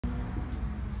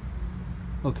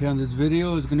Okay, on this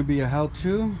video is going to be a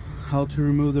how-to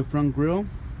remove the front grille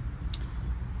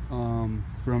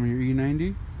from your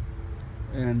E90.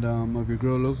 And if your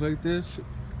grill looks like this,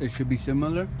 it should be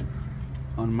similar.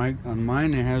 On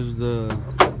mine it has the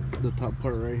top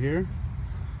part right here.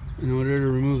 In order to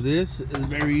remove this, it's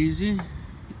very easy.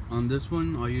 On this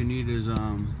one, all you need is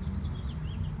the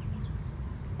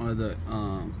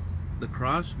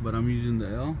cross, but I'm using the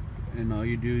L, and all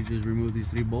you do is just remove these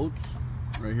 3 bolts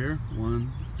right here, 1,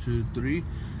 2, 3,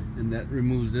 and that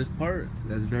removes this part.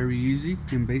 That's very easy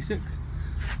and basic.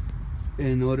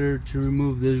 In order to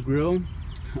remove this grill,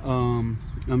 I'm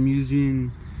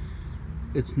using,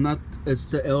 it's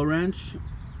the L wrench,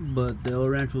 but the L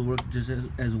wrench will work just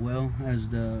as well as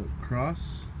the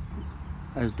cross,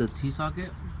 as the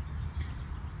T-socket.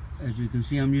 As you can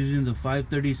see, I'm using the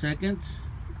 5/32.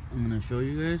 I'm gonna show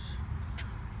you guys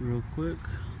real quick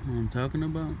what I'm talking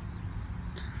about.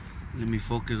 Let me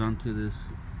focus onto this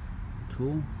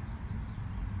tool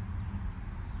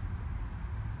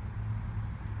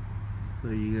so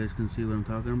you guys can see what I'm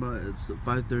talking about. It's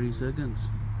 5/32.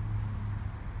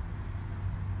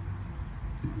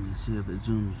 Let me see if it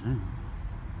zooms in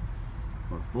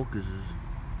or focuses.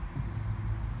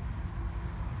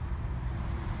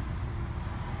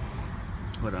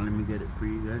 Hold on, let me get it for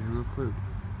you guys real quick.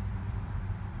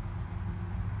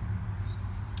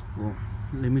 Well,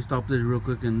 let me stop this real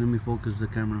quick and let me focus the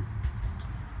camera.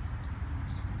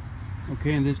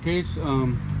 Okay, in this case,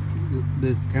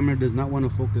 this camera does not want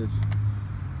to focus.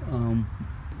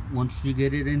 Once you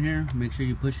get it in here, make sure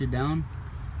you push it down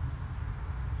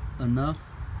enough.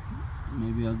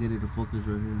 Maybe I'll get it to focus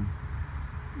right here,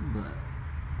 but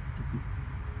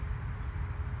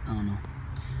I don't know.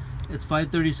 It's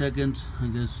 5/32. I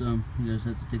guess you guys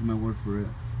have to take my word for it.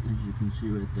 As you can see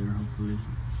right there, hopefully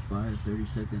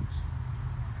 5/32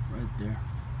 right there.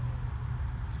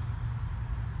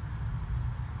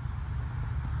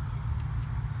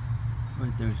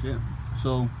 Right there's it.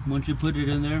 So once you put it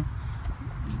in there,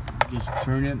 just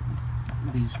turn it.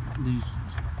 These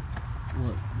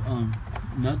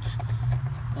nuts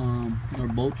or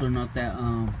bolts are not that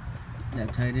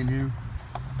tight in here.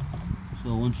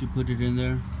 So once you put it in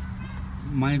there,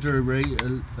 mine are already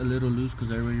a little loose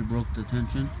because I already broke the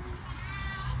tension.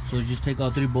 So just take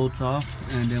all 3 bolts off,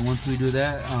 and then once we do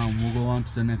that, we'll go on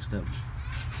to the next step.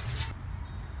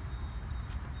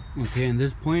 Okay, in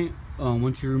this point,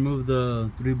 once you remove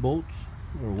the 3 bolts,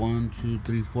 or 1, 2,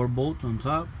 3, 4 bolts on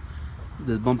top,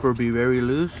 the bumper will be very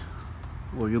loose,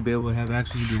 or you'll be able to have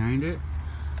access behind it.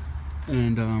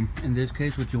 And in this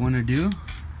case, what you want to do,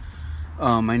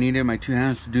 I needed my 2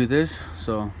 hands to do this,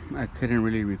 so I couldn't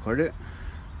really record it.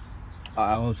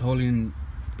 I was holding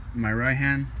my right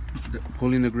hand,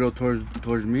 pulling the grill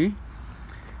towards me,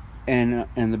 and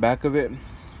in the back of it,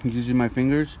 using my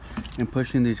fingers and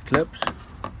pushing these clips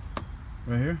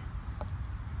right here,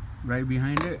 right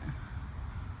behind it.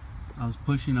 I was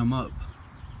pushing them up.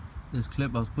 This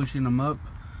clip, I was pushing them up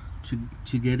to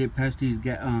get it past these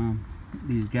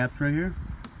gaps right here,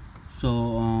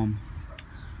 so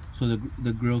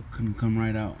the grill can come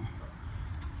right out.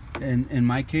 And in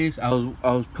my case, I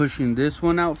was pushing this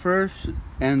one out first,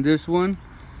 and this one,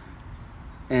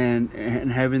 and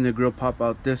having the grill pop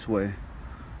out this way.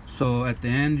 So at the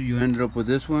end, you ended up with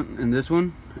this one and this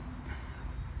one.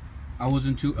 I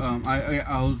wasn't too I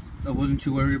wasn't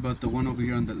too worried about the one over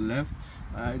here on the left.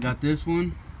 I got this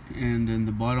one, and then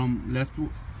the bottom left,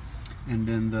 and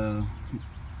then the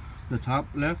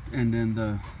top left, and then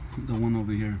the one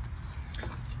over here.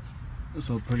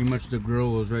 So pretty much the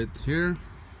grill was right here,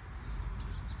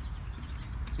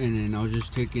 and then I was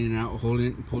just taking it out,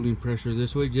 pulling pressure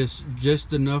this way,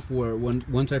 just enough where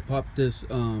once I pop this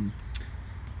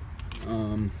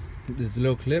this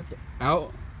little clip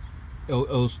out,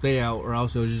 it'll stay out, or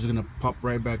else it was just gonna pop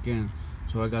right back in.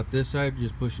 So I got this side,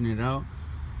 just pushing it out,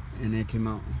 and it came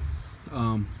out.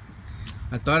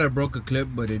 I thought I broke a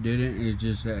clip, but it didn't. It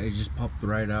just popped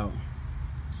right out.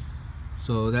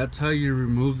 So that's how you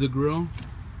remove the grill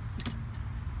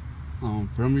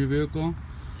from your vehicle.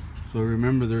 So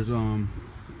remember, there's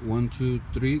 1, 2,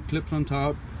 3 clips on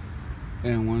top,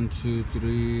 and 1, 2,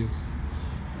 3,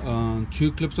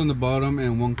 2 clips on the bottom,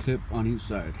 and 1 clip on each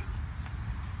side.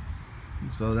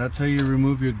 So that's how you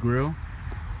remove your grill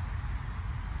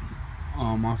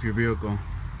off your vehicle.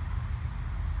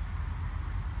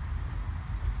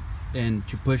 And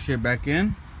to push it back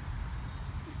in,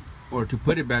 or to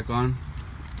put it back on,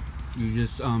 you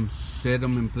just set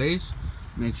them in place,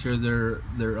 make sure they're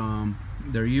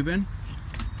even,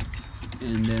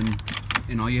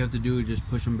 and all you have to do is just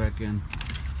push them back in,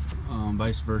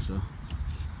 vice versa.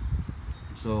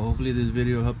 So hopefully this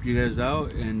video helped you guys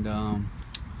out, and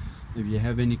If you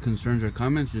have any concerns or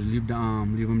comments, just leave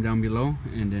them down below,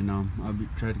 and then I'll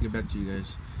try to get back to you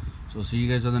guys. So see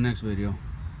you guys on the next video.